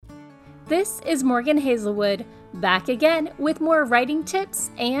This is Morgan Hazelwood, back again with more writing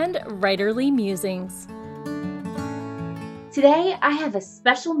tips and writerly musings. Today, I have a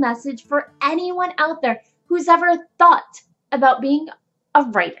special message for anyone out there who's ever thought about being a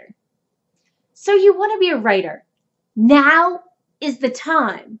writer. So you want to be a writer. Now is the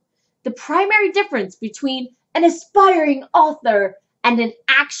time. The primary difference between an aspiring author and an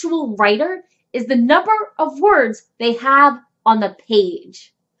actual writer is the number of words they have on the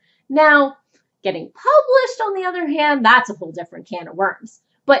page. Now, getting published, on the other hand, that's a whole different can of worms.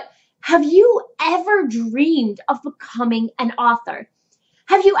 But have you ever dreamed of becoming an author?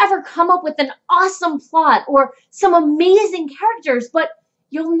 Have you ever come up with an awesome plot or some amazing characters, but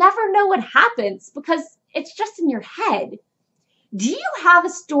you'll never know what happens because it's just in your head? Do you have a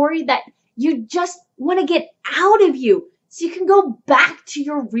story that you just want to get out of you so you can go back to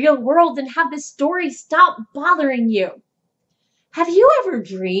your real world and have the story stop bothering you? Have you ever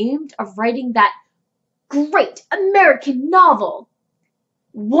dreamed of writing that great American novel?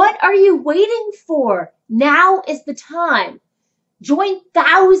 What are you waiting for? Now is the time. Join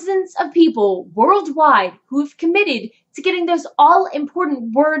thousands of people worldwide who have committed to getting those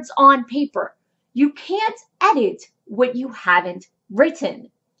all-important words on paper. You can't edit what you haven't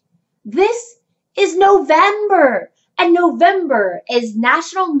written. This is November, and November is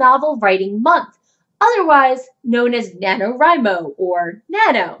National Novel Writing Month, otherwise known as NaNoWriMo or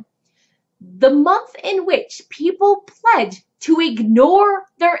Nano, the month in which people pledge to ignore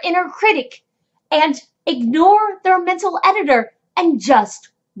their inner critic and ignore their mental editor and just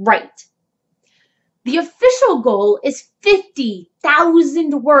write. The official goal is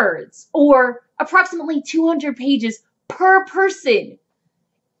 50,000 words, or approximately 200 pages per person.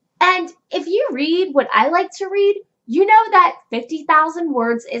 And if you read what I like to read, you know that 50,000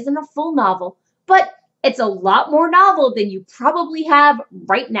 words isn't a full novel, but it's a lot more novel than you probably have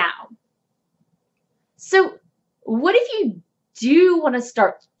right now. So what if you do want to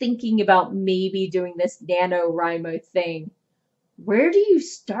start thinking about maybe doing this NaNoWriMo thing? Where do you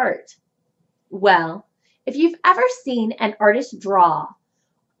start? Well, if you've ever seen an artist draw,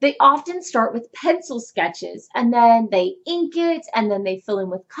 they often start with pencil sketches and then they ink it and then they fill in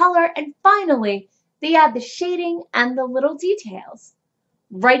with color and finally they add the shading and the little details.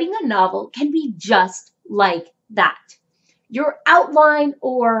 Writing a novel can be just like that. Your outline,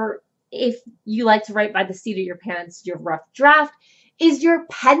 or if you like to write by the seat of your pants, your rough draft, is your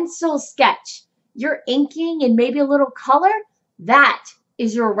pencil sketch. Your inking and maybe a little color, that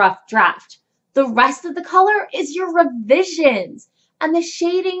is your rough draft. The rest of the color is your revisions. And the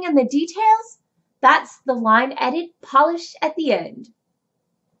shading and the details, that's the line edit polish at the end.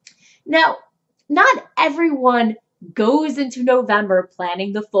 Now, not everyone goes into November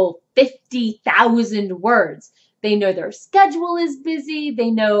planning the full 50,000 words. They know their schedule is busy, they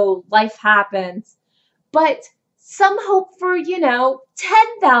know life happens, but some hope for,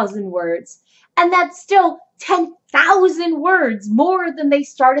 10,000 words, and that's still 10,000 words more than they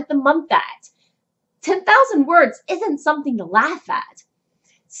started the month at. 10,000 words isn't something to laugh at.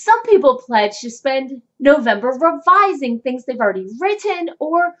 Some people pledge to spend November revising things they've already written,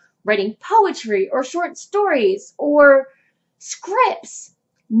 or writing poetry or short stories or scripts.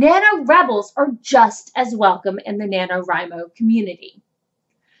 Nano rebels are just as welcome in the NaNoWriMo community.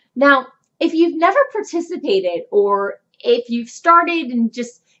 Now, if you've never participated or if you've started and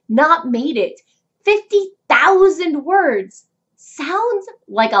just not made it, 50,000 words sounds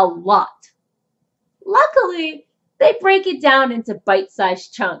like a lot. Luckily, they break it down into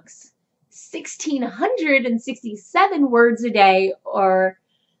bite-sized chunks. 1,667 words a day, or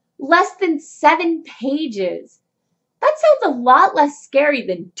less than 7 pages. That sounds a lot less scary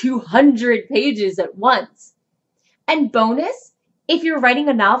than 200 pages at once. And bonus, if you're writing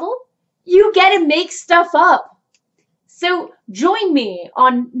a novel, you get to make stuff up. So join me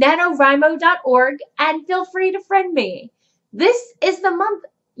on nanowrimo.org and feel free to friend me. This is the month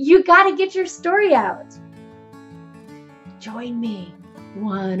you got to get your story out. Join me.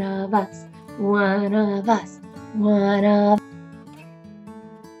 One of us, one of us, one of us.